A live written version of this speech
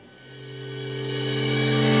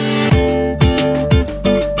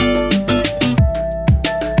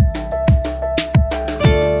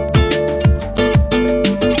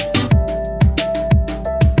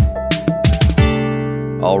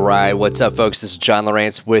what's up, folks? This is John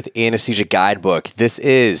Lawrence with Anesthesia Guidebook. This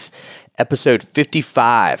is episode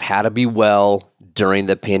 55, How to Be Well During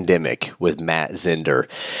the Pandemic with Matt Zender.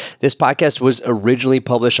 This podcast was originally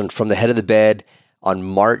published on From the Head of the Bed on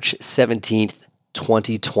March 17th,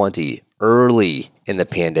 2020, early in the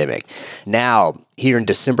pandemic. Now, here in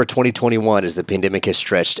December 2021, as the pandemic has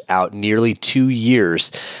stretched out nearly 2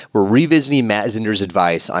 years, we're revisiting Matt Zender's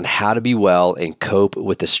advice on how to be well and cope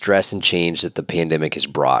with the stress and change that the pandemic has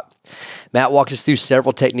brought. Matt walked us through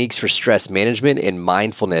several techniques for stress management and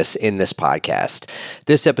mindfulness in this podcast.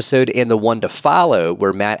 This episode and the one to follow,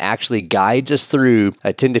 where Matt actually guides us through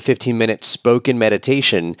a 10 to 15 minute spoken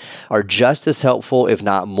meditation, are just as helpful, if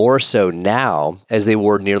not more so now, as they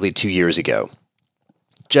were nearly 2 years ago.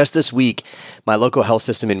 Just this week, my local health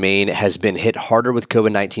system in Maine has been hit harder with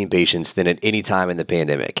COVID-19 patients than at any time in the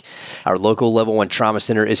pandemic. Our local level 1 trauma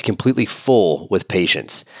center is completely full with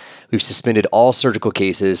patients. We've suspended all surgical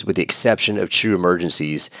cases with the exception of true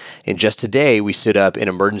emergencies. And just today, we stood up an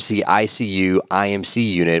emergency ICU IMC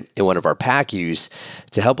unit in one of our PACUs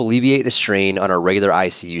to help alleviate the strain on our regular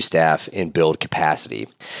ICU staff and build capacity.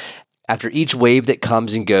 After each wave that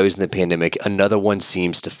comes and goes in the pandemic, another one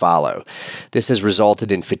seems to follow. This has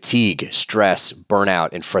resulted in fatigue, stress, burnout,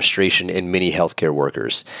 and frustration in many healthcare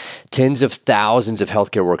workers. Tens of thousands of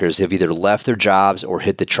healthcare workers have either left their jobs or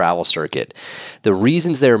hit the travel circuit. The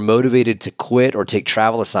reasons they are motivated to quit or take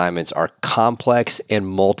travel assignments are complex and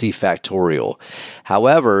multifactorial.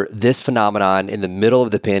 However, this phenomenon in the middle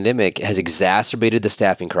of the pandemic has exacerbated the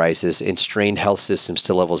staffing crisis and strained health systems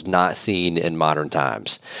to levels not seen in modern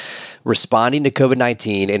times. Responding to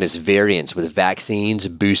COVID-19 and its variants with vaccines,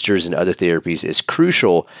 boosters, and other therapies is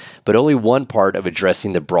crucial, but only one part of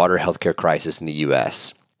addressing the broader healthcare crisis in the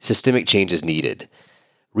U.S. Systemic change is needed.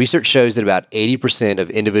 Research shows that about 80% of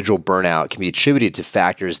individual burnout can be attributed to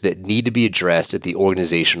factors that need to be addressed at the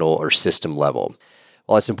organizational or system level.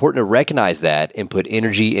 While it's important to recognize that and put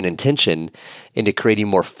energy and intention into creating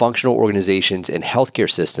more functional organizations and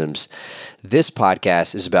healthcare systems, this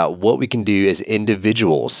podcast is about what we can do as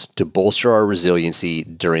individuals to bolster our resiliency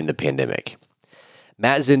during the pandemic.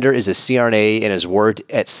 Matt Zender is a CRNA and has worked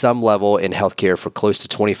at some level in healthcare for close to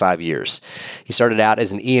 25 years. He started out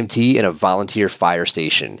as an EMT in a volunteer fire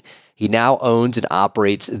station. He now owns and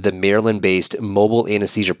operates the Maryland-based mobile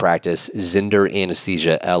anesthesia practice, Zender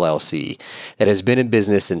Anesthesia, LLC, that has been in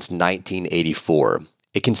business since 1984.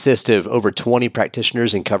 It consists of over 20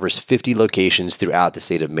 practitioners and covers 50 locations throughout the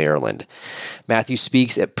state of Maryland. Matthew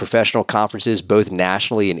speaks at professional conferences both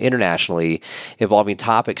nationally and internationally, involving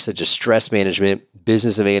topics such as stress management,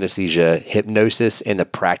 business of anesthesia, hypnosis, and the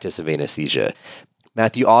practice of anesthesia.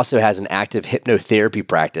 Matthew also has an active hypnotherapy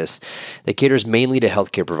practice that caters mainly to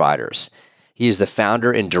healthcare providers. He is the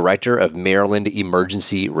founder and director of Maryland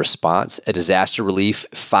Emergency Response, a disaster relief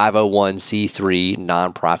 501c3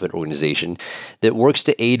 nonprofit organization that works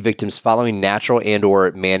to aid victims following natural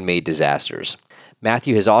and/or man-made disasters.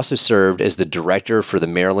 Matthew has also served as the director for the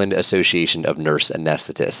Maryland Association of Nurse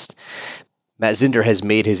Anesthetists. Matt Zender has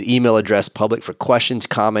made his email address public for questions,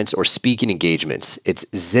 comments, or speaking engagements. It's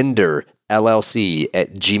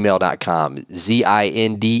zenderllc@gmail.com,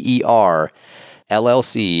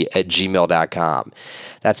 zenderllc@gmail.com.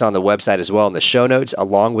 That's on the website as well in the show notes,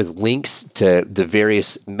 along with links to the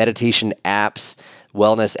various meditation apps,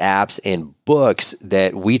 wellness apps, and books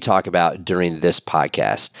that we talk about during this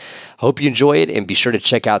podcast. Hope you enjoy it, and be sure to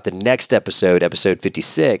check out the next episode, episode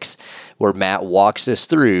 56, where Matt walks us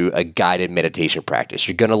through a guided meditation practice.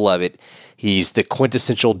 You're going to love it. He's the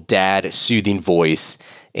quintessential dad soothing voice,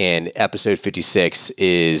 and episode 56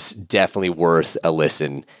 is definitely worth a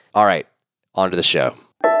listen. All right, on to the show.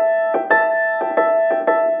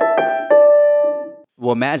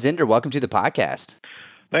 Well, Matt Zender, welcome to the podcast.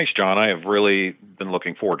 Thanks, John. I have really been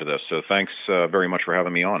looking forward to this, so thanks very much for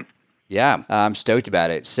having me on. Yeah, I'm stoked about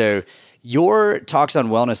it. So your talks on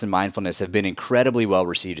wellness and mindfulness have been incredibly well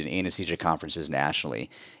received in anesthesia conferences nationally.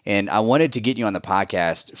 And I wanted to get you on the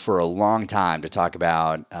podcast for a long time to talk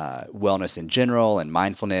about wellness in general and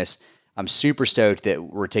mindfulness. I'm super stoked that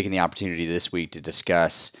we're taking the opportunity this week to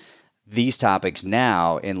discuss these topics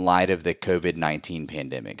now in light of the COVID-19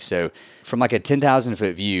 pandemic. So from like a 10,000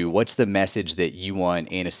 foot view, what's the message that you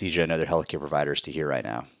want anesthesia and other healthcare providers to hear right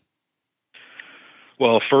now?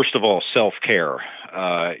 Well, first of all, self-care.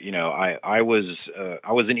 I was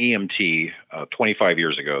an EMT 25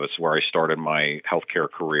 years ago. That's where I started my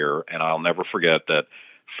healthcare career, and I'll never forget that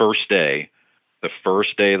the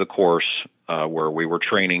first day of the course where we were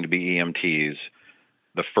training to be EMTs.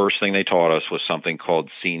 The first thing they taught us was something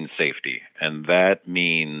called scene safety, and that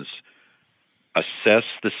means assess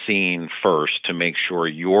the scene first to make sure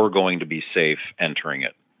you're going to be safe entering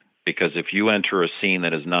it. because if you enter a scene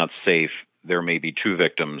that is not safe, there may be two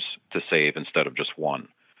victims to save instead of just one.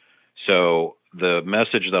 So the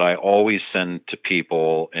message that I always send to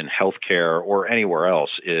people in healthcare or anywhere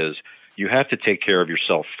else is you have to take care of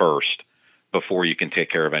yourself first before you can take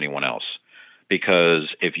care of anyone else.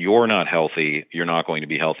 Because if you're not healthy, you're not going to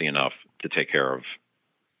be healthy enough to take care of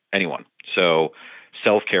anyone. So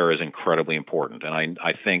self-care is incredibly important. And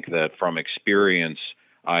I think that from experience,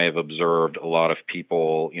 I have observed a lot of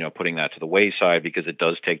people, putting that to the wayside because it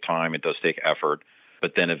does take time, it does take effort,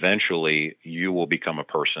 but then eventually you will become a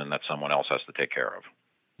person that someone else has to take care of.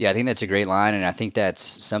 Yeah, I think that's a great line. And I think that's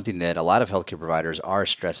something that a lot of healthcare providers are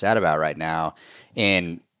stressed out about right now.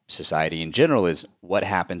 And society in general is what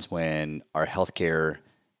happens when our healthcare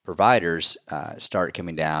providers start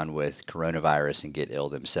coming down with coronavirus and get ill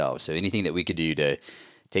themselves. So anything that we could do to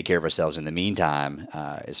take care of ourselves in the meantime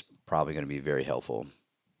is probably going to be very helpful.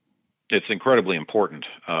 It's incredibly important.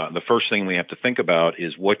 The first thing we have to think about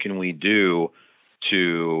is what can we do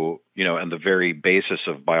to, and the very basis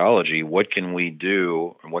of biology, what can we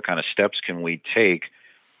do and what kind of steps can we take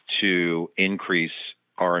to increase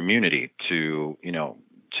our immunity to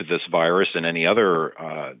this virus and any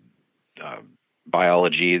other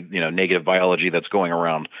biology, negative biology that's going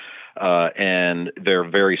around. And they're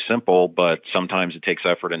very simple, but sometimes it takes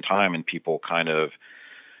effort and time, and people kind of,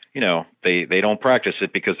 they don't practice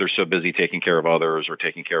it because they're so busy taking care of others or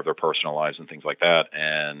taking care of their personal lives and things like that.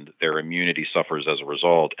 And their immunity suffers as a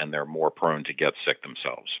result, and they're more prone to get sick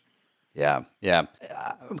themselves. Yeah. Yeah.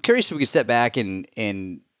 I'm curious if we could step back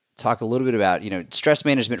and talk a little bit about, stress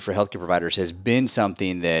management for healthcare providers has been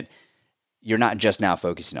something that you're not just now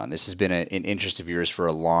focusing on. This has been an interest of yours for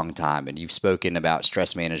a long time, and you've spoken about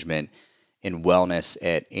stress management and wellness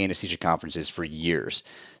at anesthesia conferences for years.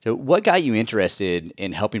 So what got you interested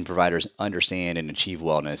in helping providers understand and achieve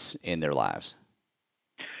wellness in their lives?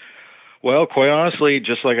 Well, quite honestly,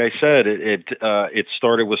 just like I said, it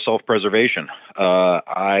started with self-preservation.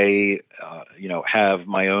 I have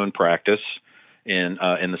my own practice in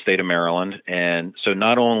the state of Maryland, and so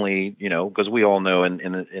not only because we all know in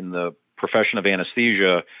the profession of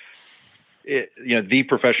anesthesia, the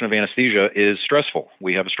profession of anesthesia is stressful.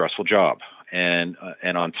 We have a stressful job. And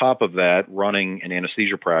on top of that, running an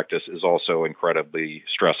anesthesia practice is also incredibly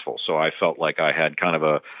stressful. So I felt like I had kind of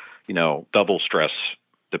a, double stress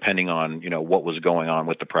depending on, what was going on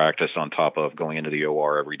with the practice on top of going into the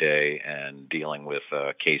OR every day and dealing with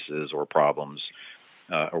cases or problems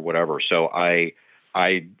or whatever. So I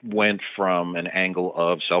went from an angle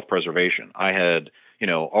of self-preservation. I had,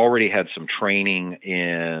 already had some training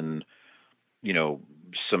in,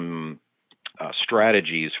 some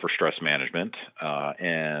strategies for stress management.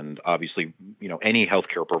 And obviously, any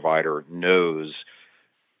healthcare provider knows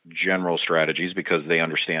general strategies because they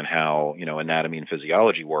understand how, anatomy and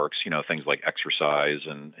physiology works, things like exercise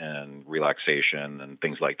and relaxation and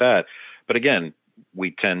things like that. But again,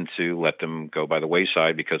 we tend to let them go by the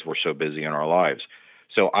wayside because we're so busy in our lives.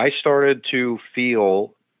 So I started to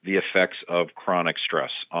feel the effects of chronic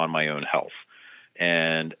stress on my own health.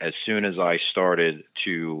 And as soon as I started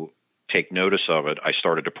to take notice of it, I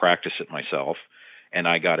started to practice it myself, and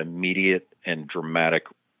I got immediate and dramatic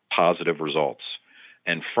positive results.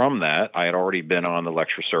 And from that, I had already been on the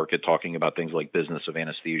lecture circuit talking about things like business of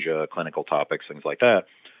anesthesia, clinical topics, things like that.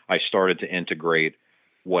 I started to integrate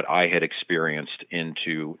what I had experienced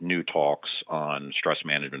into new talks on stress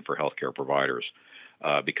management for healthcare providers,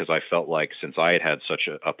 because I felt like since I had had such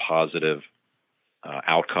a positive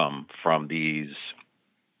outcome from these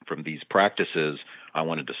practices, I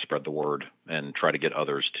wanted to spread the word and try to get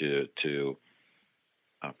others to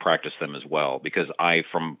practice them as well, because I,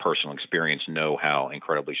 from personal experience, know how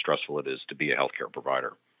incredibly stressful it is to be a healthcare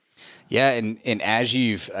provider. Yeah, and as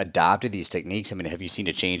you've adopted these techniques, have you seen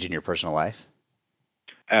a change in your personal life?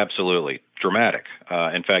 Absolutely. Dramatic.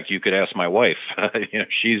 In fact, you could ask my wife.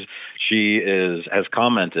 She has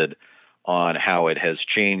commented on how it has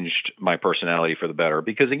changed my personality for the better.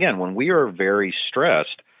 Because again, when we are very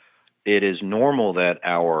stressed, it is normal that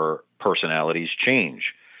our personalities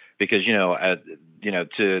change. Because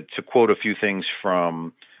to quote a few things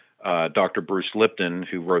from Dr. Bruce Lipton,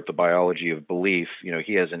 who wrote The Biology of Belief,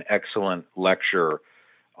 he has an excellent lecture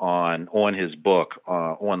on his book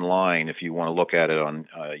online. If you want to look at it on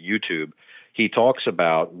YouTube, he talks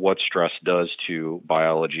about what stress does to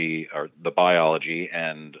biology, or the biology,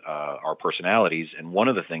 and our personalities. And one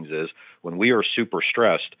of the things is when we are super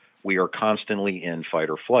stressed, we are constantly in fight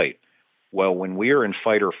or flight. Well, when we are in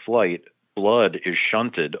fight or flight, blood is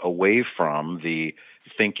shunted away from the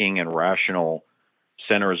thinking and rational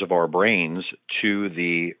centers of our brains to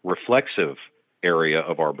the reflexive area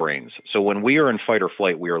of our brains. So when we are in fight or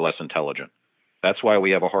flight, we are less intelligent. That's why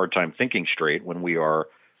we have a hard time thinking straight when we are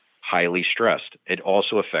highly stressed. It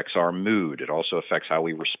also affects our mood. It also affects how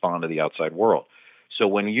we respond to the outside world. So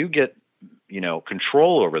when you get,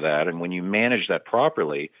 control over that, and when you manage that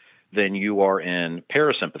properly, then you are in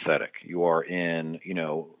parasympathetic. You are in,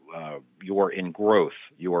 you are in growth.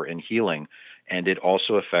 You are in healing, and it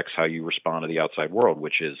also affects how you respond to the outside world,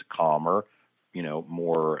 which is calmer,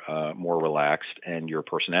 more relaxed, and your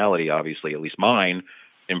personality, obviously, at least mine,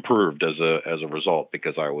 improved as a result,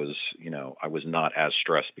 because I was not as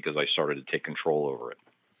stressed because I started to take control over it.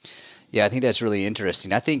 Yeah, I think that's really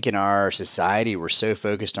interesting. I think in our society, we're so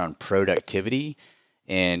focused on productivity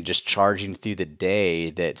and just charging through the day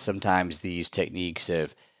that sometimes these techniques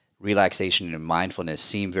of relaxation and mindfulness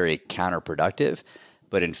seem very counterproductive.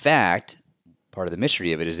 But in fact, part of the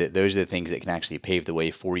mystery of it is that those are the things that can actually pave the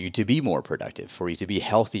way for you to be more productive, for you to be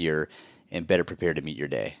healthier and better prepared to meet your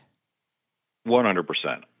day. 100%.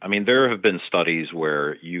 I mean, there have been studies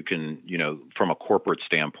where you can, from a corporate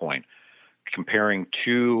standpoint, comparing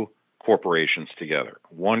two corporations together.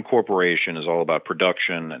 One corporation is all about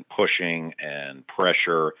production and pushing and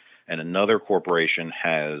pressure, and another corporation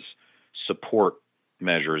has support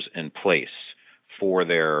measures in place for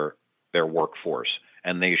their workforce.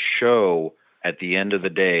 And they show at the end of the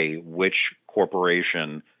day which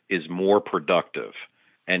corporation is more productive.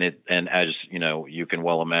 And as you can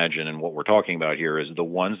well imagine, and what we're talking about here is the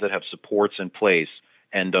ones that have supports in place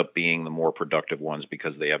end up being the more productive ones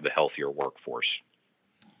because they have the healthier workforce.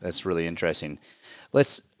 That's really interesting.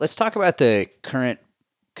 Let's talk about the current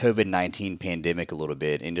COVID-19 pandemic a little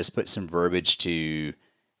bit and just put some verbiage to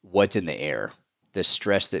what's in the air, the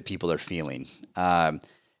stress that people are feeling.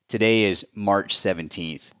 Today is March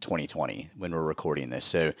 17th, 2020, when we're recording this.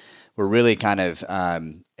 So we're really kind of,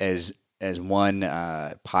 as one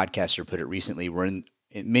podcaster put it recently,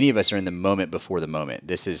 many of us are in the moment before the moment.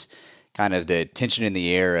 This is kind of the tension in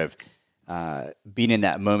the air of being in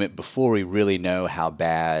that moment before we really know how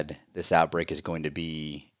bad this outbreak is going to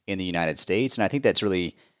be in the United States. And I think that's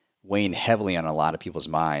really weighing heavily on a lot of people's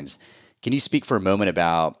minds. Can you speak for a moment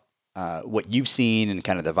about what you've seen and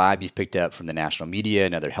kind of the vibe you've picked up from the national media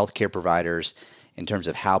and other healthcare providers in terms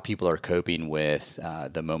of how people are coping with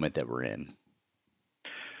the moment that we're in?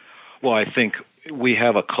 Well, I think we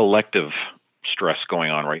have a collective stress going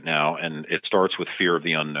on right now, and it starts with fear of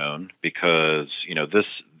the unknown, because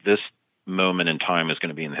this moment in time is going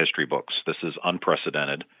to be in the history books. This is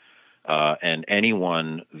unprecedented, and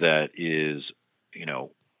anyone that is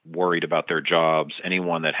worried about their jobs,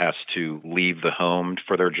 anyone that has to leave the home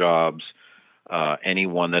for their jobs,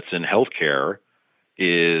 anyone that's in healthcare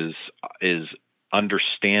is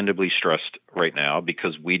understandably stressed right now,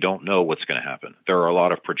 because we don't know what's going to happen. There are a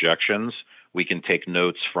lot of projections. We can take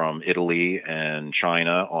notes from Italy and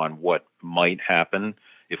China on what might happen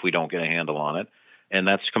if we don't get a handle on it. And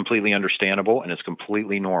that's completely understandable, and it's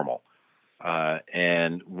completely normal.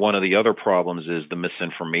 And one of the other problems is the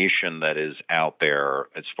misinformation that is out there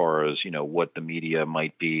as far as, what the media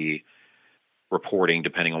might be reporting,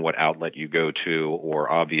 depending on what outlet you go to,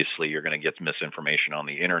 or obviously you're going to get misinformation on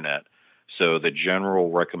the internet. So the general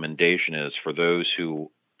recommendation is for those who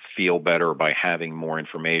feel better by having more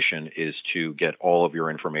information is to get all of your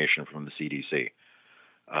information from the CDC,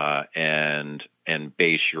 and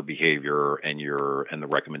base your behavior and the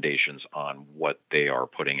recommendations on what they are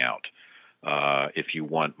putting out. If you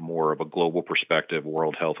want more of a global perspective,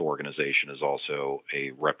 World Health Organization is also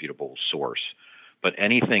a reputable source. But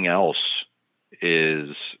anything else is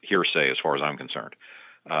hearsay as far as I'm concerned.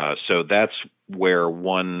 So that's where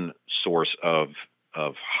one source of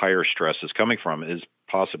higher stress is coming from, is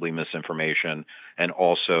possibly misinformation and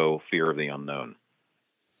also fear of the unknown.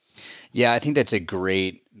 Yeah, I think that's a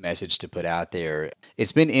great message to put out there.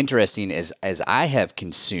 It's been interesting as I have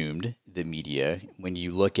consumed the media. When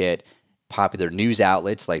you look at popular news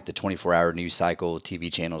outlets like the 24-hour news cycle,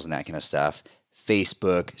 TV channels, and that kind of stuff,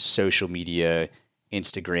 Facebook, social media,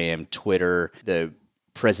 Instagram, Twitter, the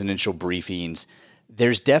presidential briefings,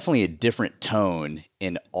 there's definitely a different tone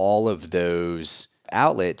in all of those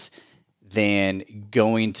outlets than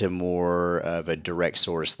going to more of a direct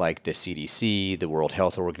source like the CDC, the World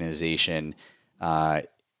Health Organization.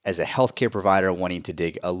 As a healthcare provider wanting to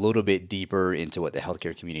dig a little bit deeper into what the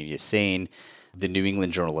healthcare community is saying, the New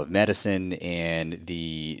England Journal of Medicine and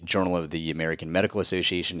the Journal of the American Medical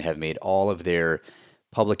Association have made all of their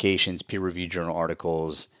publications, peer-reviewed journal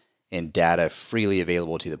articles, and data freely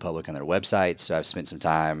available to the public on their websites. So I've spent some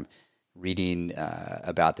time reading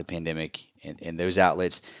about the pandemic in those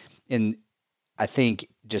outlets. And I think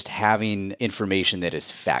just having information that is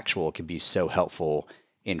factual can be so helpful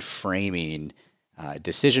in framing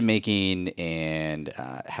decision making and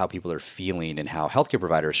how people are feeling and how healthcare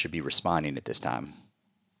providers should be responding at this time?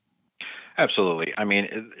 Absolutely. I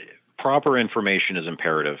mean, proper information is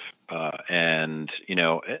imperative. And,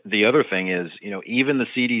 the other thing is, even the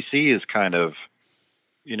CDC is kind of,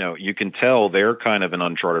 you can tell they're kind of in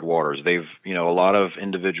uncharted waters. They've, a lot of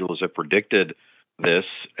individuals have predicted this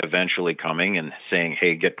eventually coming and saying,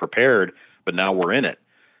 hey, get prepared, but now we're in it.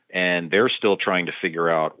 And they're still trying to figure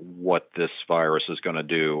out what this virus is going to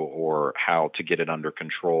do or how to get it under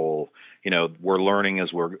control. We're learning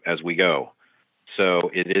as we go.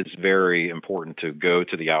 So it is very important to go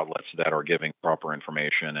to the outlets that are giving proper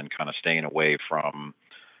information and kind of staying away from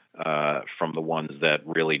the ones that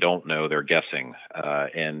really don't know, they're guessing.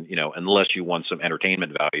 And, unless you want some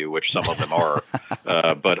entertainment value, which some of them are,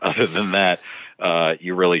 but other than that,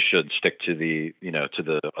 you really should stick to the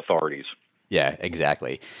authorities. Yeah,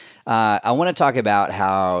 exactly. I want to talk about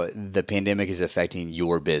how the pandemic is affecting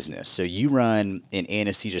your business. So you run an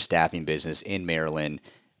anesthesia staffing business in Maryland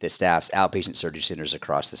that staffs outpatient surgery centers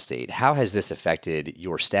across the state. How has this affected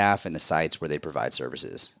your staff and the sites where they provide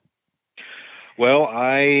services? Well,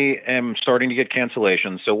 I am starting to get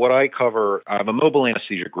cancellations. So what I cover, I have a mobile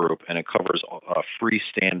anesthesia group, and it covers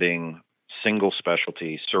freestanding, single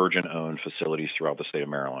specialty, surgeon-owned facilities throughout the state of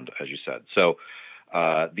Maryland, as you said. So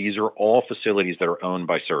these are all facilities that are owned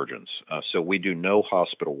by surgeons. So we do no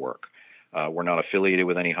hospital work. We're not affiliated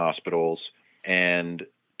with any hospitals. And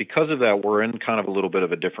because of that, we're in kind of a little bit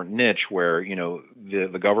of a different niche where,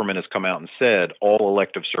 the government has come out and said all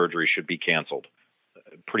elective surgery should be canceled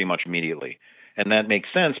pretty much immediately. And that makes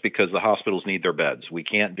sense because the hospitals need their beds. We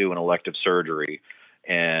can't do an elective surgery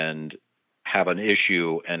and have an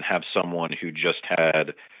issue and have someone who just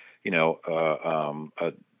had,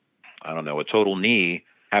 a total knee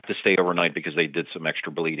have to stay overnight because they did some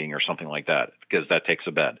extra bleeding or something like that, because that takes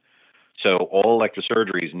a bed. So all elective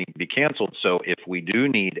surgeries need to be canceled. So if we do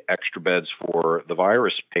need extra beds for the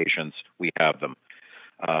virus patients, we have them.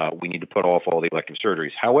 We need to put off all the elective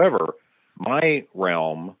surgeries. However, my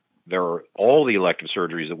realm, all the elective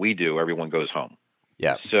surgeries that we do, everyone goes home.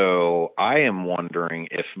 Yeah. So I am wondering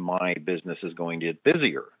if my business is going to get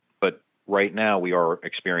busier. But right now we are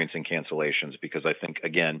experiencing cancellations because I think,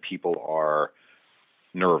 again, people are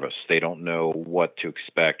nervous. They don't know what to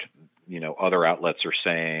expect. Other outlets are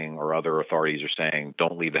saying, or other authorities are saying,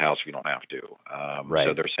 don't leave the house if you don't have to. Right.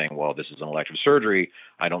 So they're saying, well, this is an elective surgery.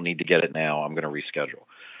 I don't need to get it now. I'm going to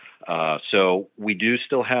reschedule. So we do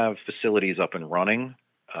still have facilities up and running.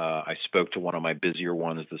 I spoke to one of my busier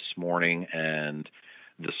ones this morning, and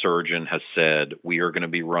the surgeon has said, we are going to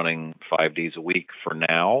be running 5 days a week for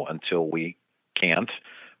now until we can't,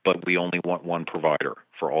 but we only want one provider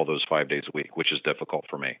for all those 5 days a week, which is difficult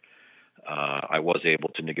for me. I was able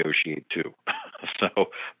to negotiate too.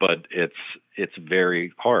 But it's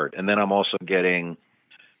very hard. And then I'm also getting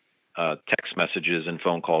text messages and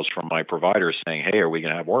phone calls from my providers saying, hey, are we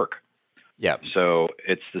going to have work? Yeah. So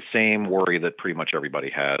it's the same worry that pretty much everybody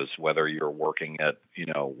has, whether you're working at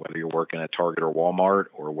Target or Walmart,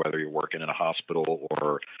 or whether you're working in a hospital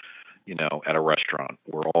or, at a restaurant.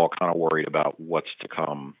 We're all kind of worried about what's to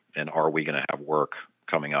come and are we going to have work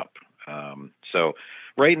coming up? So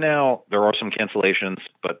right now there are some cancellations,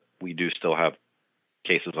 but we do still have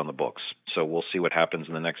cases on the books. So we'll see what happens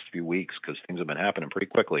in the next few weeks because things have been happening pretty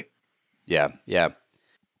quickly. Yeah. Yeah.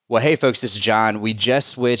 Well, hey, folks, this is John. We just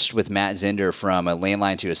switched with Matt Zender from a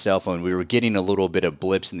landline to a cell phone. We were getting a little bit of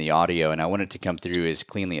blips in the audio, and I wanted to come through as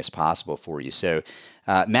cleanly as possible for you. So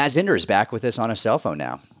Matt Zender is back with us on a cell phone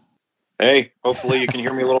now. Hey, hopefully you can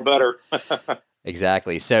hear me a little better.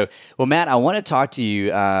 Exactly. So, well, Matt, I want to talk to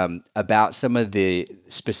you about some of the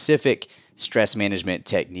specific stress management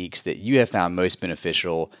techniques that you have found most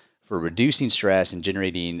beneficial for reducing stress and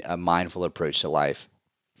generating a mindful approach to life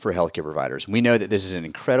for healthcare providers. We know that this is an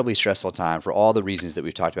incredibly stressful time for all the reasons that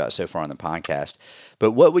we've talked about so far on the podcast.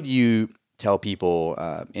 But what would you tell people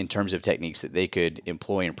in terms of techniques that they could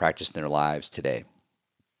employ and practice in their lives today?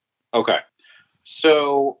 Okay.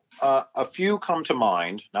 So a few come to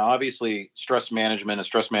mind. Now, obviously, stress management and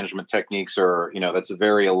stress management techniques are, that's a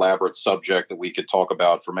very elaborate subject that we could talk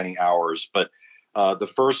about for many hours. But the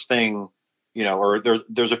first thing, or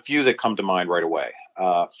there's a few that come to mind right away.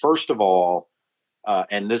 First of all,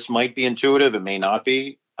 and this might be intuitive, it may not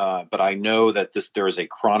be, but I know that there is a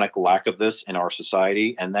chronic lack of this in our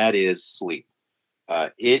society, and that is sleep.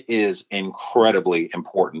 It is incredibly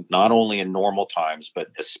important, not only in normal times, but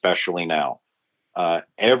especially now.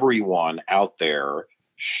 Everyone out there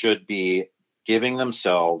should be giving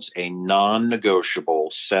themselves a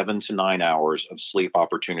non-negotiable 7 to 9 hours of sleep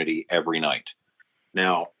opportunity every night.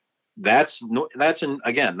 Now, that's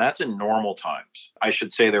in normal times. I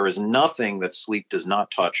should say there is nothing that sleep does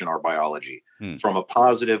not touch in our biology from a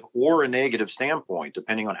positive or a negative standpoint,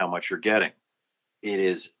 depending on how much you're getting. It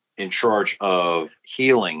is in charge of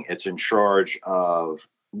healing. It's in charge of,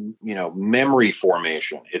 memory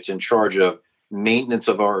formation. It's in charge of maintenance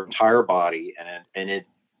of our entire body, and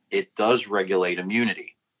it does regulate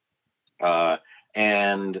immunity.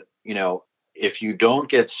 If you don't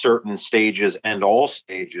get certain stages and all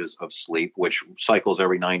stages of sleep, which cycles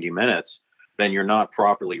every 90 minutes, then you're not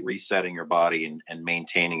properly resetting your body and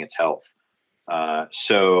maintaining its health.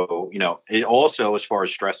 It also, as far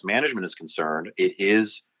as stress management is concerned, it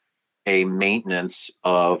is a maintenance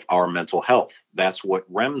of our mental health. That's what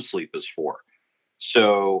REM sleep is for.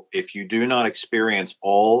 So if you do not experience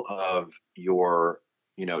all of your,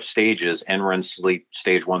 stages, NREM sleep,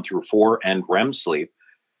 stage 1 through 4, and REM sleep,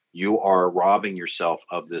 you are robbing yourself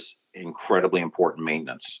of this incredibly important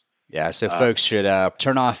maintenance. Yeah, so folks should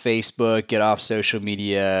turn off Facebook, get off social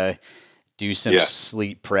media, do some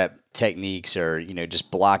sleep prep techniques, or just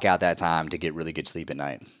block out that time to get really good sleep at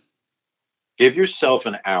night. Give yourself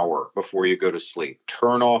an hour before you go to sleep.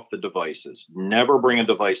 Turn off the devices. Never bring a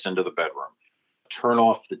device into the bedroom. Turn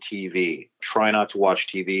off the TV. Try not to watch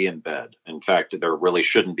TV in bed. In fact, there really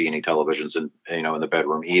shouldn't be any televisions in the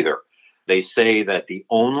bedroom either. They say that the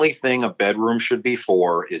only thing a bedroom should be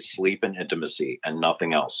for is sleep and intimacy and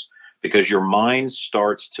nothing else, because your mind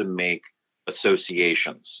starts to make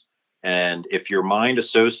associations. And if your mind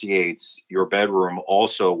associates your bedroom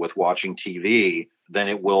also with watching TV, then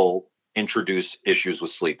it will introduce issues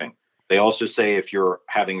with sleeping. They also say if you're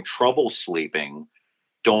having trouble sleeping,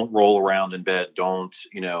 don't roll around in bed. Don't,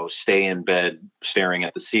 stay in bed staring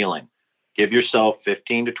at the ceiling. Give yourself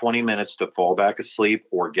 15 to 20 minutes to fall back asleep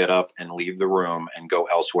or get up and leave the room and go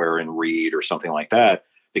elsewhere and read or something like that.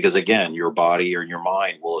 Because again, your body or your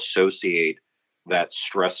mind will associate that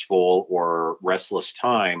stressful or restless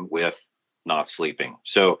time with not sleeping.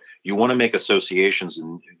 So you want to make associations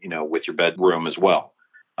with your bedroom as well.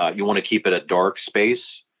 You want to keep it a dark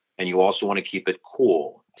space, and you also want to keep it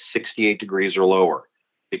cool, 68 degrees or lower,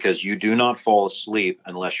 because you do not fall asleep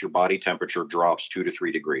unless your body temperature drops 2 to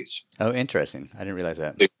 3 degrees. Oh, interesting. I didn't realize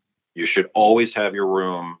that. You should always have your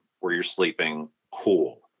room where you're sleeping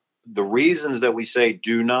cool. The reasons that we say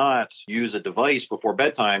do not use a device before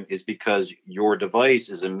bedtime is because your device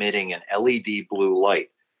is emitting an LED blue light.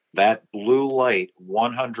 That blue light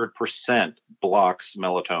 100% blocks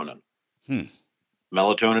melatonin.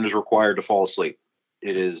 Melatonin is required to fall asleep.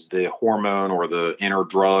 It is the hormone or the inner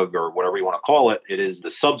drug or whatever you want to call it. It is the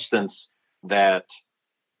substance that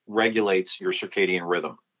regulates your circadian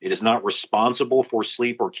rhythm. It is not responsible for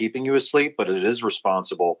sleep or keeping you asleep, but it is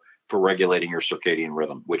responsible for regulating your circadian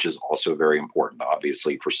rhythm, which is also very important,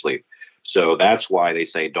 obviously, for sleep. So that's why they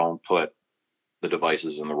say don't put the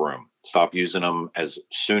devices in the room. Stop using them as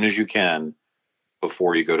soon as you can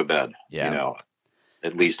before you go to bed. Yeah.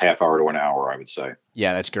 At least half hour to an hour, I would say.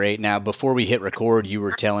 Yeah, that's great. Now, before we hit record, you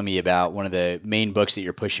were telling me about one of the main books that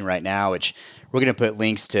you're pushing right now, which we're going to put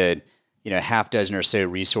links to, half dozen or so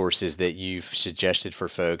resources that you've suggested for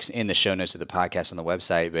folks in the show notes of the podcast on the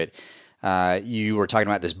website. But you were talking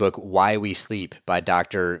about this book, Why We Sleep by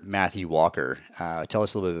Dr. Matthew Walker. Tell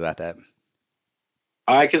us a little bit about that.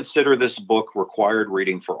 I consider this book required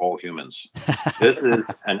reading for all humans. This is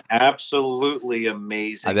an absolutely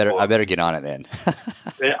amazing book. I better get on it then.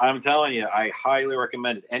 I'm telling you, I highly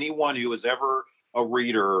recommend it. Anyone who is ever a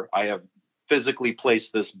reader, I have physically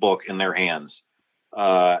placed this book in their hands.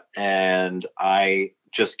 And I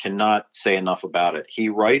just cannot say enough about it. He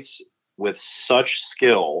writes with such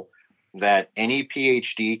skill that any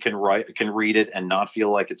PhD can read it and not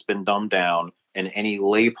feel like it's been dumbed down, and any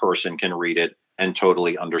layperson can read it and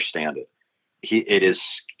totally understand it. It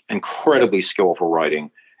is incredibly skillful writing,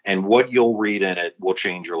 and what you'll read in it will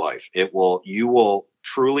change your life. You will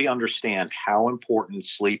truly understand how important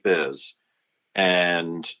sleep is,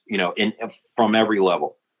 and from every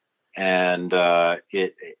level. And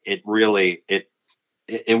it really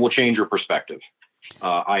will change your perspective.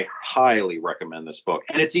 I highly recommend this book,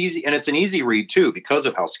 and it's easy, and it's an easy read too because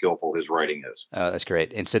of how skillful his writing is. Oh, that's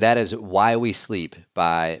great. And so that is Why We Sleep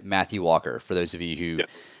by Matthew Walker, for those of you who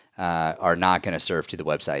are not going to surf to the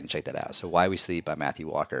website and check that out. So Why We Sleep by Matthew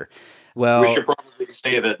Walker. Well, we should probably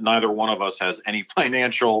say that neither one of us has any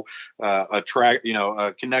financial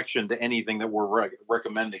connection to anything that we're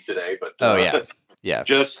recommending today. But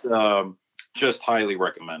just highly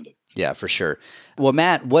recommended. Yeah, for sure. Well,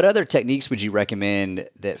 Matt, what other techniques would you recommend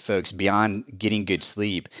that folks, beyond getting good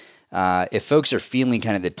sleep, if folks are feeling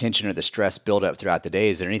kind of the tension or the stress build up throughout the day,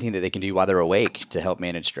 is there anything that they can do while they're awake to help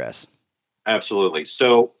manage stress? Absolutely.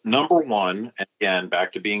 So number one, again,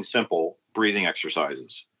 back to being simple, breathing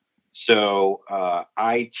exercises. So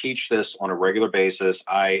I teach this on a regular basis.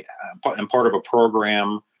 I am part of a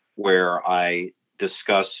program where I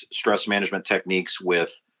discuss stress management techniques with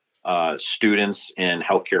students in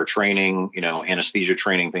healthcare training, anesthesia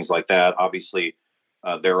training, things like that. Obviously,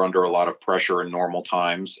 they're under a lot of pressure in normal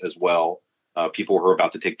times as well. People who are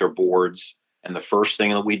about to take their boards. And the first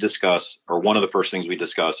thing that we discuss, or one of the first things we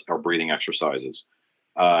discuss, are breathing exercises.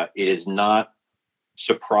 It is not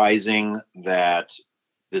surprising that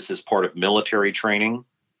this is part of military training.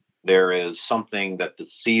 There is something that the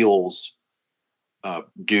SEALs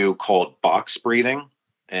do called box breathing,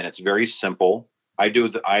 and it's very simple. I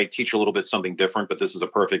teach a little bit something different, but this is a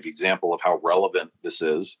perfect example of how relevant this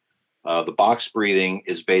is. The box breathing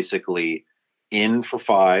is basically in for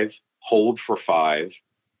 5, hold for 5,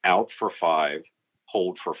 out for 5,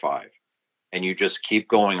 hold for 5. And you just keep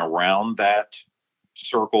going around that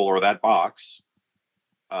circle or that box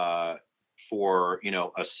for,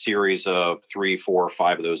 a series of 3, 4,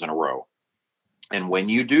 5 of those in a row. And when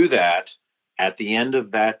you do that, at the end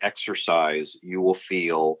of that exercise, you will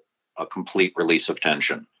feel a complete release of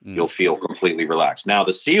tension. You'll feel completely relaxed. Now,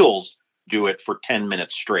 the SEALs do it for 10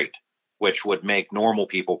 minutes straight, which would make normal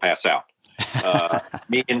people pass out,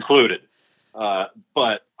 me included.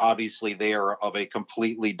 But obviously they are of a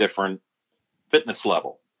completely different fitness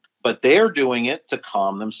level, but they're doing it to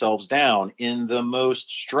calm themselves down in the most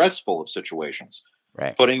stressful of situations,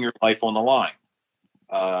 right? Putting your life on the line.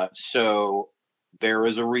 So there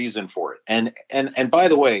is a reason for it. And by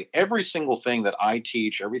the way, every single thing that I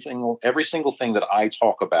teach, every single thing that I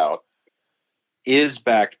talk about is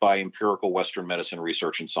backed by empirical Western medicine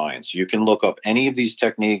research and science. You can look up any of these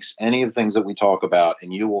techniques, any of the things that we talk about,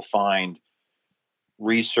 and you will find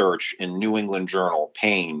research in New England Journal,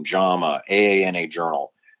 Pain, JAMA, AANA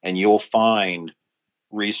Journal, and you'll find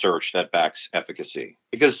research that backs efficacy.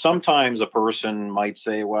 Because sometimes a person might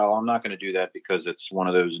say, well, I'm not going to do that because it's one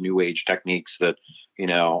of those new age techniques that,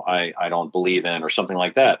 I don't believe in, or something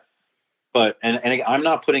like that. But, and I'm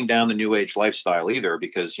not putting down the new age lifestyle either,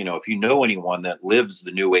 because, if you know anyone that lives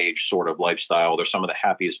the new age sort of lifestyle, they're some of the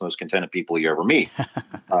happiest, most contented people you ever meet.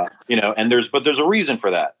 And there's a reason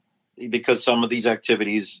for that, because some of these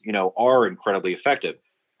activities, are incredibly effective.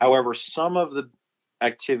 However, some of the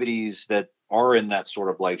activities that are in that sort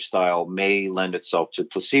of lifestyle may lend itself to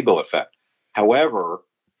placebo effect. However,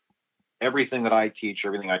 everything that I teach,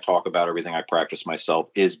 everything I talk about, everything I practice myself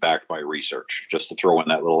is backed by research, just to throw in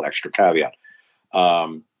that little extra caveat.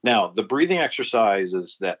 Now, the breathing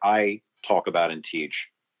exercises that I talk about and teach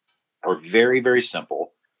are very, very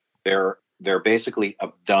simple. They're basically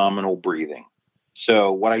abdominal breathing.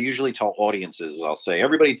 So what I usually tell audiences is I'll say,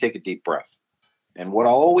 everybody take a deep breath. And what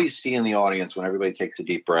I'll always see in the audience when everybody takes a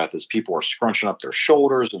deep breath is people are scrunching up their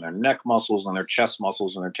shoulders and their neck muscles and their chest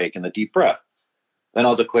muscles, and they're taking the deep breath. Then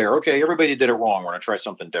I'll declare, okay, everybody did it wrong. We're going to try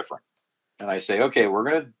something different. And I say, okay, we're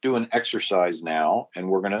going to do an exercise now. And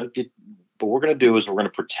what we're going to do is we're going to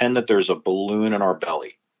pretend that there's a balloon in our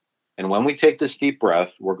belly. And when we take this deep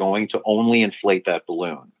breath, we're going to only inflate that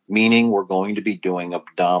balloon, meaning we're going to be doing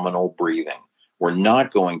abdominal breathing. We're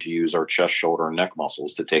not going to use our chest, shoulder, and neck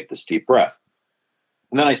muscles to take this deep breath.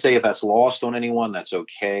 And then I say, if that's lost on anyone, that's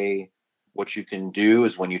okay. What you can do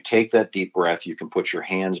is when you take that deep breath, you can put your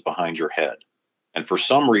hands behind your head. And for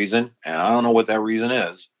some reason, and I don't know what that reason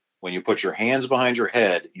is, when you put your hands behind your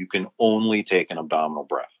head, you can only take an abdominal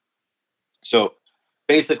breath. So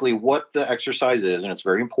basically what the exercise is, and it's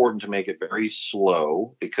very important to make it very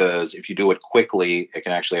slow, because if you do it quickly, it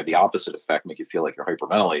can actually have the opposite effect, make you feel like you're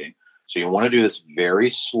hyperventilating. So you want to do this very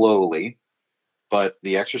slowly. But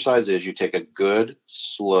the exercise is you take a good,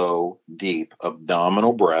 slow, deep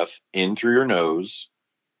abdominal breath in through your nose,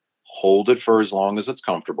 hold it for as long as it's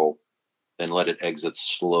comfortable, then let it exit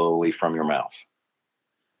slowly from your mouth.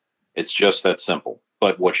 It's just that simple.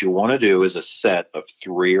 But what you want to do is a set of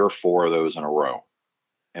 3 or 4 of those in a row.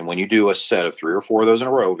 And when you do a set of 3 or 4 of those in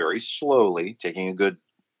a row, very slowly, taking a good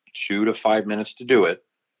 2 to 5 minutes to do it,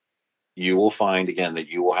 you will find, again, that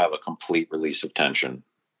you will have a complete release of tension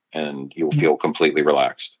and you'll feel completely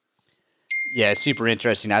relaxed. Yeah, super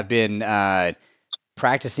interesting. I've been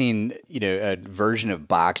practicing, a version of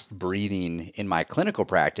boxed breathing in my clinical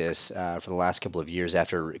practice for the last couple of years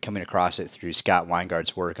after coming across it through Scott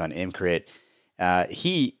Weingardt's work on MCRIT.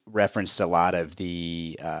 He referenced a lot of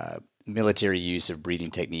the military use of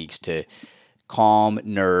breathing techniques to calm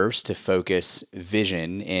nerves, to focus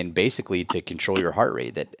vision, and basically to control your heart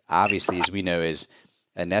rate. That obviously, as we know as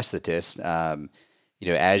anesthetists,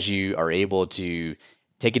 as you are able to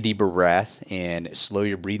take a deeper breath and slow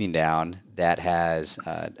your breathing down. That has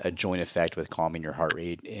a joint effect with calming your heart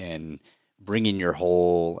rate and bringing your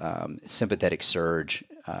whole sympathetic surge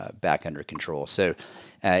back under control. So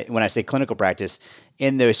when I say clinical practice,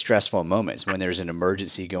 in those stressful moments, when there's an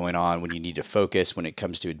emergency going on, when you need to focus, when it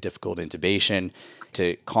comes to a difficult intubation,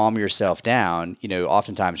 to calm yourself down,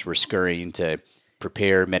 oftentimes we're scurrying to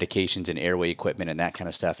prepare medications and airway equipment and that kind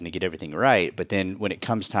of stuff and to get everything right. But then when it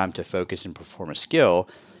comes time to focus and perform a skill,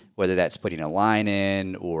 whether that's putting a line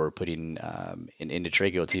in or putting an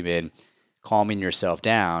endotracheal tube in, calming yourself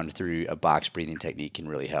down through a box breathing technique can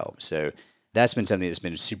really help. So that's been something that's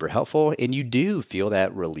been super helpful. And you do feel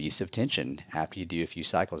that release of tension after you do a few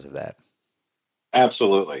cycles of that.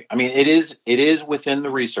 Absolutely. I mean, it is within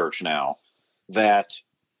the research now that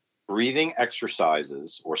breathing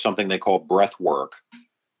exercises, or something they call breath work,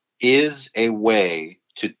 is a way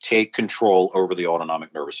to take control over the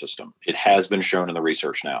autonomic nervous system. It has been shown in the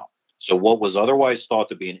research now. So what was otherwise thought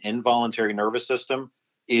to be an involuntary nervous system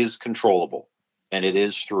is controllable, and it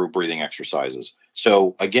is through breathing exercises.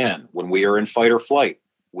 So again, when we are in fight or flight,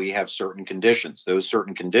 we have certain conditions. Those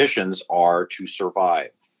certain conditions are to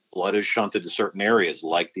survive. Blood is shunted to certain areas,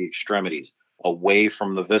 like the extremities, away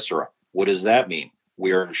from the viscera. What does that mean?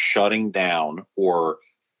 We are shutting down, or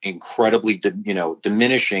incredibly,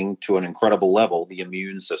 diminishing to an incredible level, the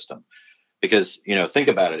immune system. Because, think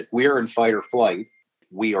about it. If we are in fight or flight,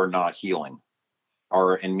 we are not healing.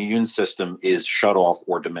 Our immune system is shut off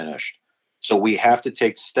or diminished. So we have to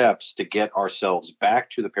take steps to get ourselves back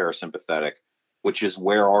to the parasympathetic, which is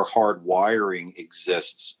where our hard wiring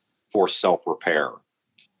exists for self-repair.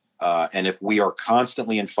 And if we are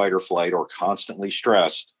constantly in fight or flight or constantly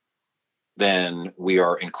stressed, then we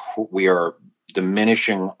are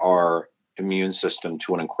diminishing our immune system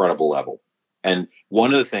to an incredible level. And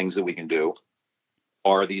one of the things that we can do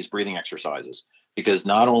are these breathing exercises, because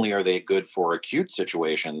not only are they good for acute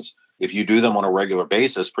situations, if you do them on a regular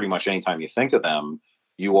basis, pretty much anytime you think of them,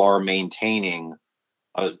 you are maintaining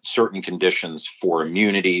certain conditions for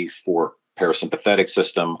immunity, for parasympathetic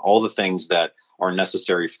system, all the things that are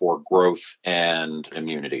necessary for growth and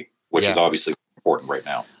immunity, which is obviously important right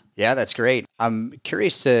now. Yeah, that's great. I'm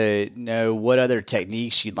curious to know what other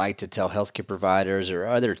techniques you'd like to tell healthcare providers, or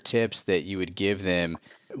other tips that you would give them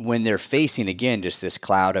when they're facing, again, just this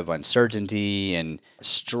cloud of uncertainty and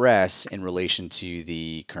stress in relation to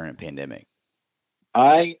the current pandemic.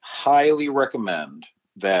 I highly recommend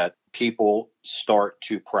that people start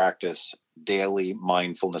to practice daily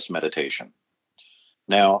mindfulness meditation.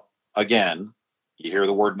 Now, again, you hear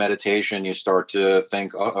the word meditation, you start to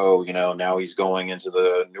think, now he's going into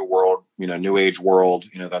the new world, new age world,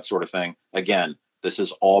 that sort of thing. Again, this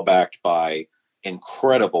is all backed by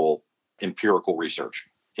incredible empirical research.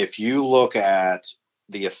 If you look at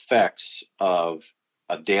the effects of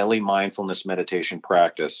a daily mindfulness meditation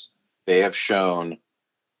practice, they have shown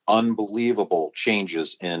unbelievable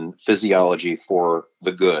changes in physiology for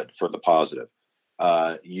the good, for the positive.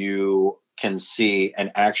 You can see an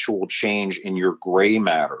actual change in your gray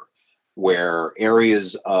matter, where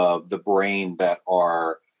areas of the brain that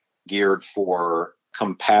are geared for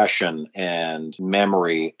compassion and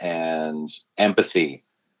memory and empathy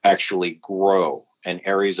actually grow, and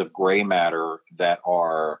areas of gray matter that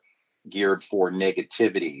are geared for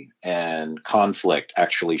negativity and conflict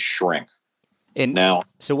actually shrink. And now,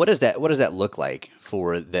 so what does that look like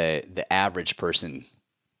for the average person?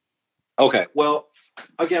 Okay, well,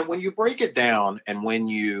 again, when you break it down and when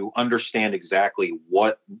you understand exactly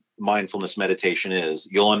what mindfulness meditation is,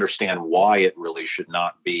 you'll understand why it really should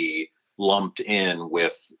not be lumped in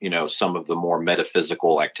with, some of the more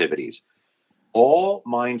metaphysical activities. All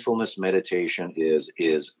mindfulness meditation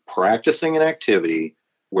is practicing an activity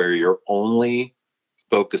where you're only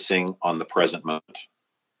focusing on the present moment.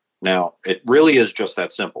 Now, it really is just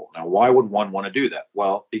that simple. Now, why would one want to do that?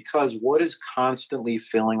 Well, because what is constantly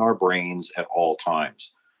filling our brains at all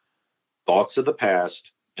times? Thoughts of the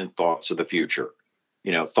past and thoughts of the future.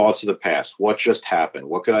 Thoughts of the past. What just happened?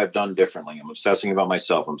 What could I have done differently? I'm obsessing about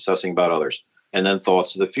myself. I'm obsessing about others. And then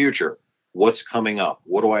thoughts of the future. What's coming up?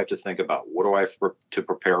 What do I have to think about? What do I have to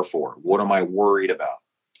prepare for? What am I worried about?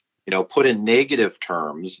 Put in negative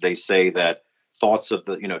terms, they say that thoughts of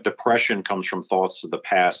the, depression comes from thoughts of the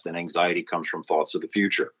past, and anxiety comes from thoughts of the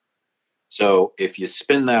future. So if you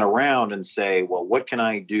spin that around and say, well, what can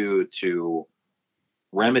I do to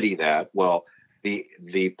remedy that? Well,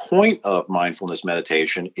 the point of mindfulness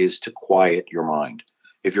meditation is to quiet your mind.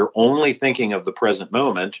 If you're only thinking of the present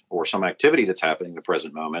moment or some activity that's happening in the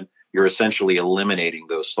present moment, you're essentially eliminating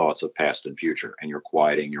those thoughts of past and future, and you're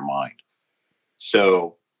quieting your mind.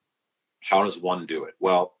 So how does one do it?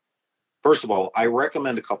 Well, First of all, I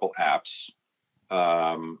recommend a couple apps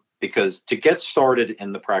because to get started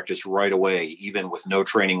in the practice right away, even with no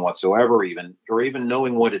training whatsoever, even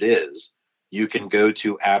knowing what it is, you can go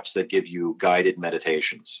to apps that give you guided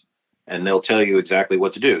meditations. And they'll tell you exactly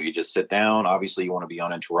what to do. You just sit down. Obviously, you want to be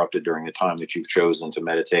uninterrupted during the time that you've chosen to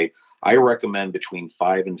meditate. I recommend between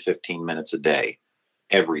 5 and 15 minutes a day,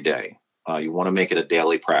 every day. You want to make it a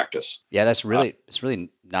daily practice. Yeah, it's really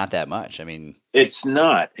not that much. I mean, it's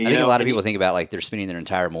not. I think a lot of people think about like they're spending their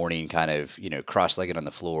entire morning kind of, cross-legged on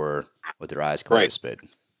the floor with their eyes closed. Right. But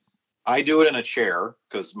I do it in a chair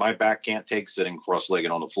because my back can't take sitting cross-legged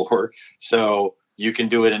on the floor. So you can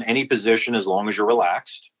do it in any position as long as you're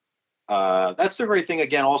relaxed. That's the very thing,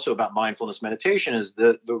 again, also about mindfulness meditation is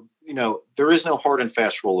there is no hard and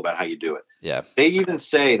fast rule about how you do it. Yeah. They even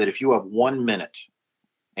say that if you have 1 minute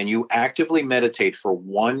and you actively meditate for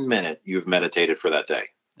 1 minute, you've meditated for that day.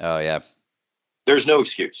 Oh, yeah. There's no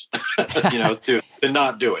excuse, to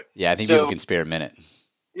not do it. Yeah, I think people can spare a minute.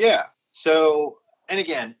 Yeah. So, and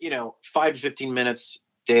again, 5 to 15 minutes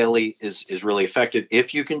daily is really effective.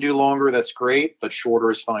 If you can do longer, that's great, but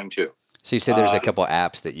shorter is fine too. So you said there's a couple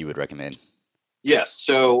apps that you would recommend. Yes.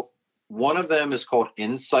 So one of them is called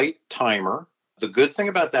Insight Timer. The good thing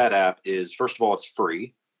about that app is, first of all, it's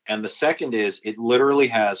free. And the second is it literally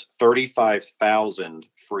has 35,000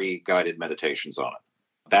 free guided meditations on it.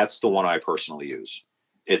 That's the one I personally use.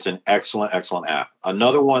 It's an excellent, excellent app.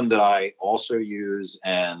 Another one that I also use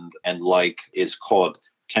and like is called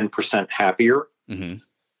 10% Happier. Mm-hmm.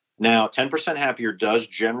 Now, 10% Happier does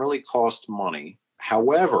generally cost money.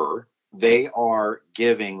 However, they are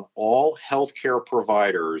giving all healthcare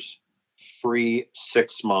providers free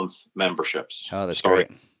 6-month memberships. Oh, that's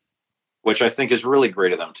great. Which I think is really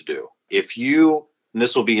great of them to do. If you, and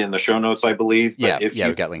this will be in the show notes, I believe. Yeah,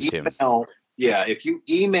 we've got links to them. Yeah, if you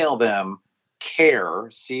email them care,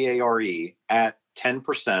 C-A-R-E, at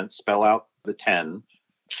 10%, spell out the 10,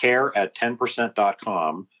 care at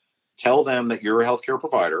 10%.com, tell them that you're a healthcare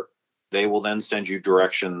provider. They will then send you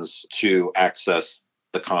directions to access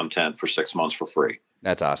the content for 6 months for free.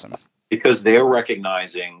 That's awesome. Because they're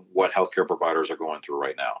recognizing what healthcare providers are going through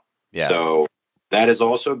right now. Yeah. So that is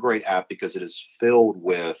also a great app because it is filled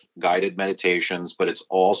with guided meditations, but it's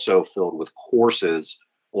also filled with courses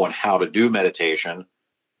on how to do meditation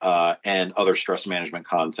and other stress management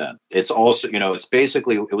content. It's also, it's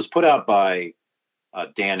basically, it was put out by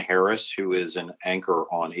Dan Harris, who is an anchor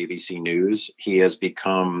on ABC News. He has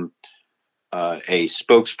become a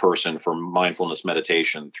spokesperson for mindfulness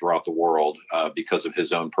meditation throughout the world because of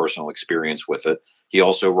his own personal experience with it. He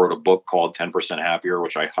also wrote a book called 10% Happier,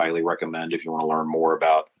 which I highly recommend if you want to learn more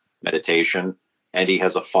about meditation. And he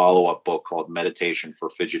has a follow-up book called Meditation for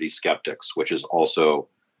Fidgety Skeptics, which is also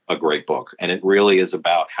a great book. And it really is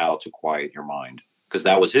about how to quiet your mind, because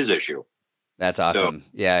that was his issue. That's awesome. So,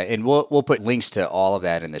 yeah, and we'll put links to all of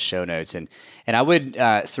that in the show notes. And I would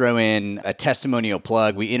throw in a testimonial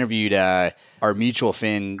plug. We interviewed our mutual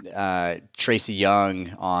friend, Tracy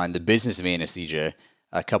Young, on the business of anesthesia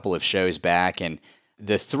a couple of shows back. And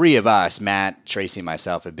the three of us, Matt, Tracy, and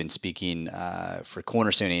myself, have been speaking for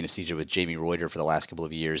Cornerstone Anesthesia with Jamie Reuter for the last couple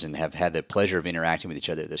of years and have had the pleasure of interacting with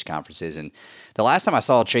each other at those conferences. And the last time I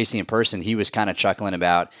saw Tracy in person, he was kind of chuckling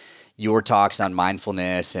about your talks on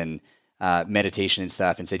mindfulness and meditation and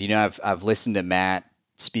stuff, and said, I've listened to Matt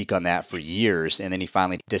speak on that for years, and then he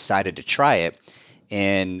finally decided to try it.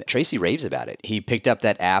 And Tracy raves about it. He picked up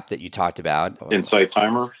that app that you talked about, Insight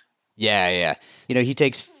Timer. Yeah. He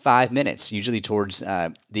takes 5 minutes, usually towards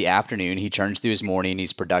the afternoon. He churns through his morning.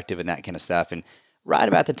 He's productive and that kind of stuff. And right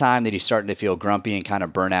about the time that he's starting to feel grumpy and kind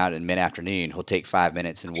of burn out in mid-afternoon, he'll take 5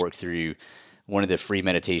 minutes and work through one of the free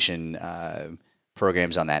meditation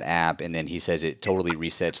programs on that app, and then he says it totally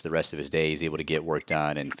resets the rest of his day. He's able to get work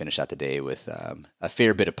done and finish out the day with a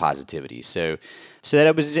fair bit of positivity. So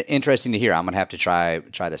that was interesting to hear. I'm gonna have to try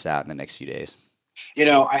this out in the next few days.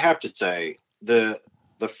 I have to say the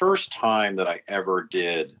first time that I ever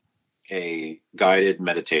did a guided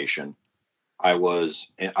meditation,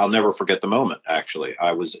 I'll never forget the moment. Actually,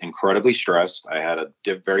 I was incredibly stressed. I had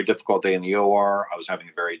a very difficult day in the OR. I was having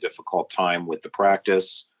a very difficult time with the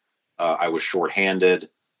practice. I was shorthanded.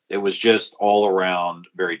 It was just all around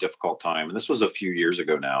very difficult time. And this was a few years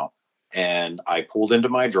ago now. And I pulled into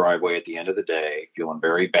my driveway at the end of the day, feeling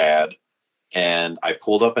very bad. And I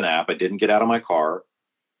pulled up an app. I didn't get out of my car.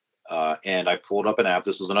 And I pulled up an app.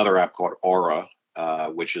 This was another app called Aura,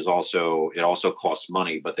 which is also costs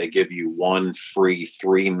money, but they give you one free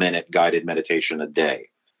 3-minute guided meditation a day.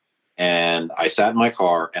 And I sat in my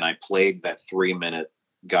car and I played that 3-minute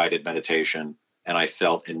guided meditation. And I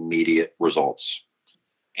felt immediate results.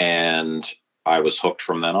 And I was hooked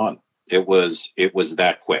from then on. It was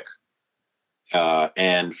that quick.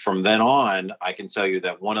 And from then on, I can tell you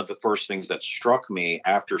that one of the first things that struck me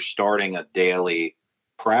after starting a daily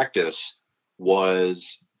practice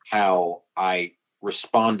was how I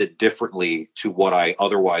responded differently to what I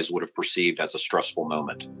otherwise would have perceived as a stressful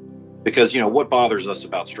moment. Because, what bothers us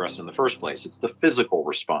about stress in the first place? It's the physical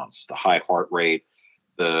response, the high heart rate,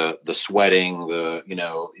 the sweating,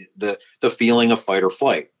 the feeling of fight or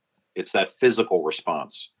flight. It's that physical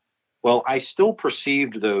response. Well, I still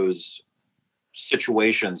perceived those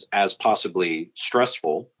situations as possibly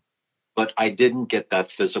stressful, but I didn't get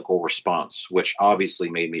that physical response, which obviously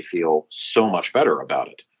made me feel so much better about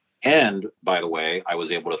it. And by the way, I was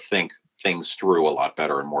able to think things through a lot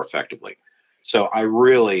better and more effectively. So I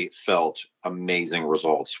really felt amazing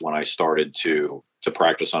results when I started to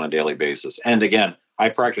practice on a daily basis. And again, I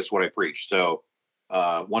practice what I preach. So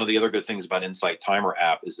one of the other good things about Insight Timer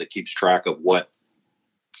app is that keeps track of what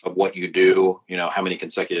you do, how many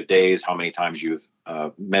consecutive days, how many times you've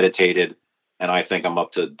meditated. And I think I'm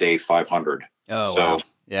up to day 500. Oh, wow.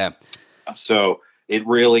 Yeah. So it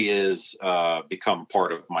really is become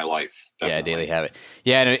part of my life. Definitely. Yeah, daily habit.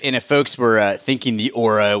 Yeah, and if folks were thinking the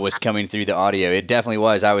aura was coming through the audio, it definitely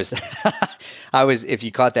was. I was, if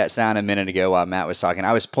you caught that sound a minute ago while Matt was talking,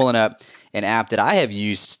 I was pulling up an app that I have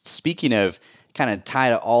used. Speaking of kind of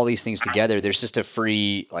tie all these things together, there's just a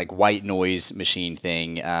free like white noise machine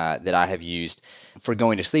thing that I have used for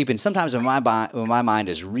going to sleep. And sometimes when my mind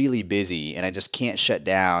is really busy and I just can't shut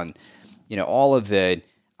down, all of the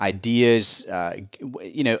ideas,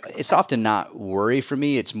 it's often not worry for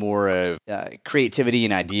me. It's more of creativity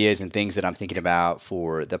and ideas and things that I'm thinking about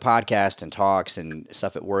for the podcast and talks and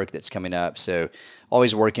stuff at work that's coming up. So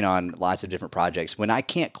always working on lots of different projects. When I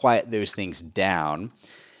can't quiet those things down,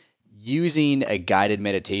 using a guided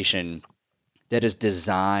meditation that is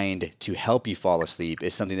designed to help you fall asleep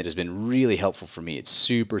is something that has been really helpful for me. It's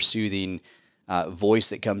super soothing voice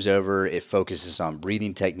that comes over. It focuses on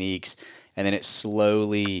breathing techniques, and then it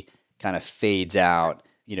slowly kind of fades out,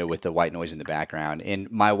 with the white noise in the background. And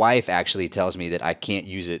my wife actually tells me that I can't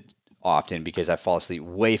use it often because I fall asleep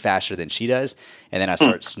way faster than she does, and then I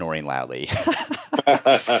start snoring loudly.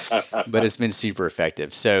 But it's been super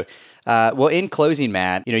effective. So, well, in closing,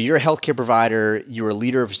 Matt, you're a healthcare provider. You're a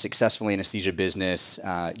leader of a successful anesthesia business.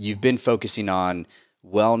 You've been focusing on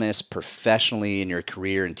wellness professionally in your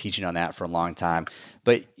career and teaching on that for a long time.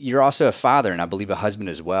 But you're also a father and I believe a husband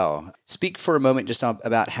as well. Speak for a moment just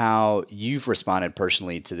about how you've responded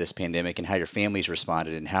personally to this pandemic and how your family's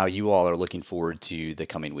responded and how you all are looking forward to the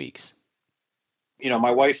coming weeks. My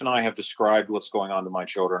wife and I have described what's going on to my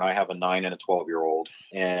children. I have a 9 and a 12-year-old,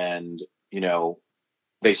 and,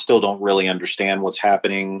 they still don't really understand what's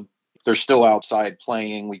happening. They're still outside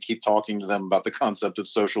playing. We keep talking to them about the concept of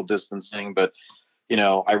social distancing, but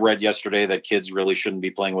I read yesterday that kids really shouldn't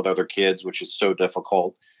be playing with other kids, which is so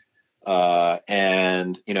difficult. But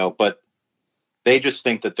they just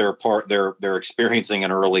think that they're experiencing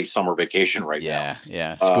an early summer vacation right now.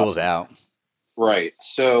 Yeah. School's out. Right.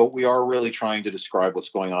 So we are really trying to describe what's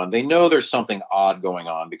going on. They know there's something odd going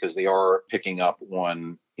on because they are picking up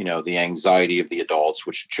on, the anxiety of the adults,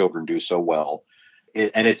 which children do so well.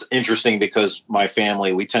 And it's interesting because my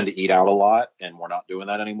family, we tend to eat out a lot and we're not doing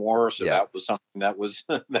that anymore. So that was something that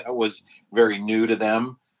was very new to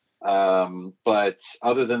them. But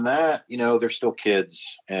other than that, they're still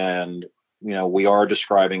kids, and, we are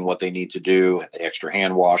describing what they need to do, the extra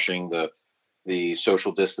hand washing, the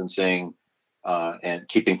social distancing, and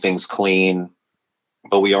keeping things clean.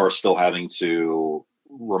 But we are still having to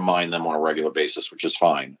remind them on a regular basis, which is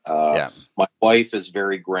fine. My wife is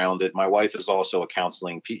very grounded. My wife is also a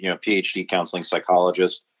PhD counseling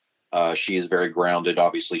psychologist. She is very grounded.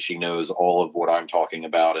 Obviously, she knows all of what I'm talking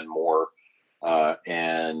about and more.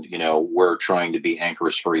 And we're trying to be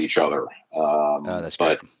anchors for each other. That's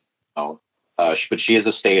great. But she is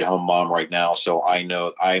a stay-at-home mom right now, so I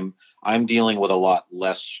know I'm dealing with a lot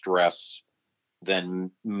less stress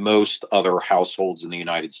than most other households in the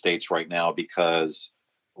United States right now because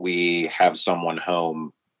we have someone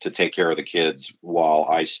home to take care of the kids while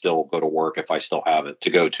I still go to work if I still have it to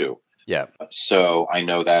go to. Yeah. So I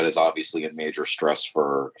know that is obviously a major stress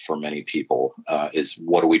for many people is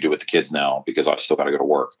what do we do with the kids now? Because I've still got to go to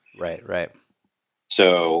work. Right.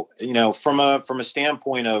 So, from a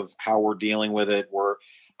standpoint of how we're dealing with it,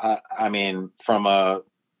 from a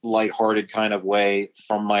lighthearted kind of way,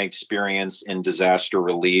 from my experience in disaster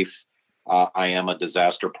relief, I am a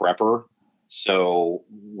disaster prepper. So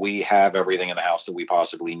we have everything in the house that we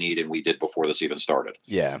possibly need, and we did before this even started.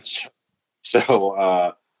 Yeah.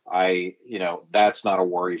 So that's not a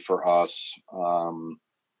worry for us.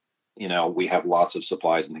 we have lots of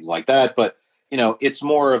supplies and things like that. But, it's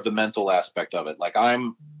more of the mental aspect of it. Like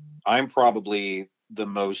I'm probably the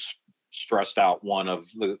most stressed out one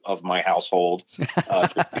of my household,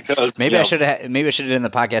 because maybe I should have done the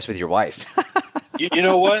podcast with your wife. you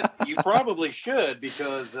know what? You probably should,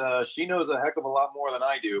 because she knows a heck of a lot more than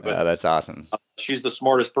I do. But that's awesome. She's the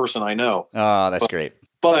smartest person I know. Oh, that's great.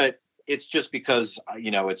 But it's just because,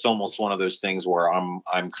 it's almost one of those things where I'm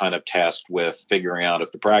kind of tasked with figuring out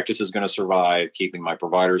if the practice is going to survive, keeping my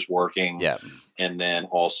providers working. Yeah. And then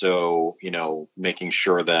also, making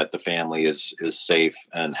sure that the family is safe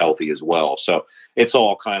and healthy as well. So it's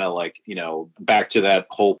all kind of like, back to that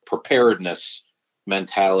whole preparedness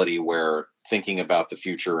mentality, where thinking about the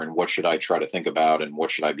future and what should I try to think about and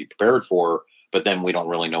what should I be prepared for, but then we don't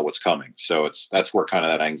really know what's coming. So that's where kind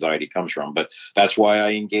of that anxiety comes from. But that's why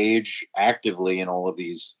I engage actively in all of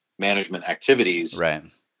these management activities. Right.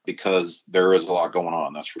 Because there is a lot going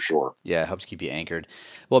on, that's for sure. Yeah, it helps keep you anchored.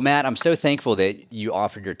 Well, Matt, I'm so thankful that you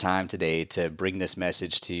offered your time today to bring this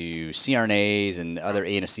message to CRNAs and other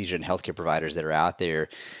anesthesia and healthcare providers that are out there.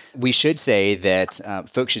 We should say that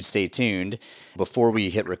folks should stay tuned. Before we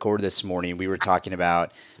hit record this morning, we were talking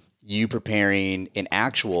about you preparing an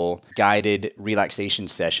actual guided relaxation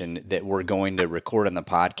session that we're going to record on the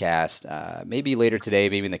podcast, maybe later today,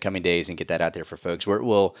 maybe in the coming days, and get that out there for folks. Where it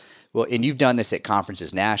will, and you've done this at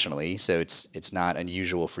conferences nationally, so it's not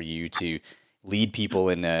unusual for you to lead people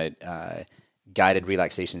in a guided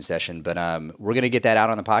relaxation session. But we're going to get that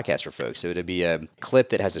out on the podcast for folks. So it'll be a clip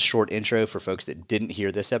that has a short intro for folks that didn't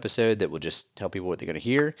hear this episode that will just tell people what they're going to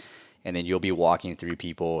hear. And then you'll be walking through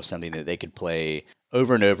people something that they could play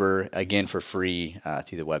over and over again for free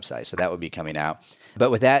through the website. So that would be coming out. But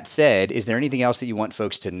with that said, is there anything else that you want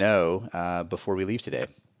folks to know before we leave today?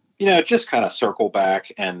 Just kind of circle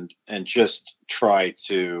back and just try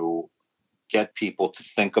to get people to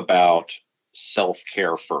think about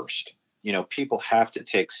self-care first. People have to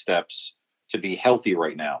take steps to be healthy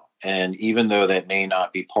right now. And even though that may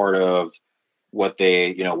not be part of what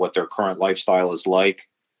what their current lifestyle is like,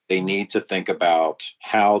 they need to think about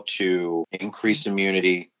how to increase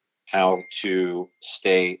immunity, how to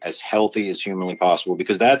stay as healthy as humanly possible,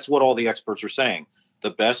 because that's what all the experts are saying. The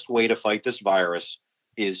best way to fight this virus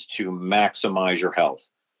is to maximize your health.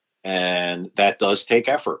 And that does take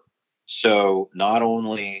effort. So not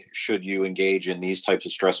only should you engage in these types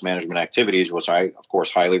of stress management activities, which I, of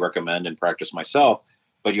course, highly recommend and practice myself,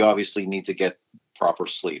 but you obviously need to get proper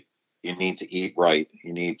sleep. You need to eat right.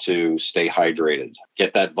 You need to stay hydrated.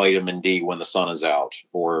 Get that vitamin D when the sun is out,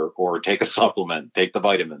 or take a supplement, take the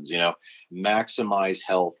vitamins, maximize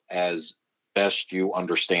health as best you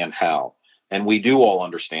understand how. And we do all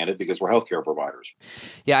understand it because we're healthcare providers.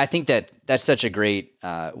 Yeah, I think that's such a great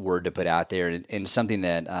word to put out there, and something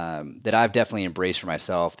that that I've definitely embraced for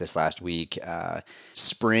myself this last week.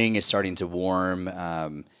 Spring is starting to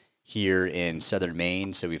warm here in southern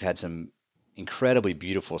Maine, so we've had some incredibly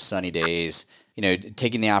beautiful sunny days.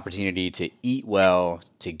 Taking the opportunity to eat well,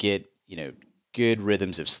 to get good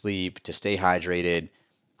rhythms of sleep, to stay hydrated.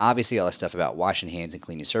 Obviously, all that stuff about washing hands and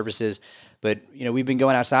cleaning surfaces. But, we've been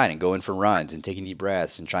going outside and going for runs and taking deep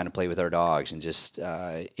breaths and trying to play with our dogs and just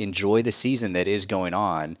enjoy the season that is going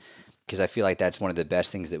on, because I feel like that's one of the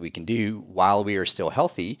best things that we can do while we are still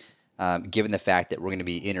healthy, given the fact that we're going to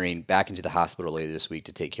be entering back into the hospital later this week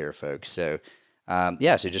to take care of folks. So,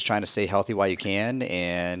 so just trying to stay healthy while you can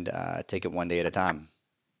and take it one day at a time.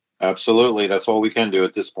 Absolutely. That's all we can do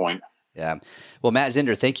at this point. Yeah. Well, Matt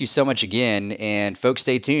Zender, thank you so much again. And folks,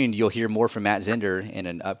 stay tuned. You'll hear more from Matt Zender in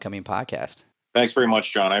an upcoming podcast. Thanks very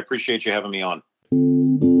much, John. I appreciate you having me on.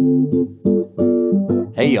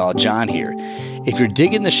 Hey, y'all. John here. If you're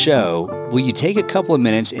digging the show, will you take a couple of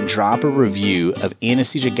minutes and drop a review of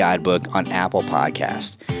Anesthesia Guidebook on Apple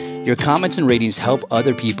Podcast? Your comments and ratings help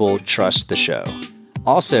other people trust the show.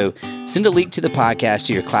 Also, send a link to the podcast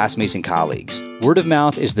to your classmates and colleagues. Word of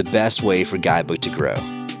mouth is the best way for Guidebook to grow.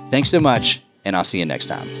 Thanks so much, and I'll see you next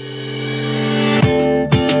time.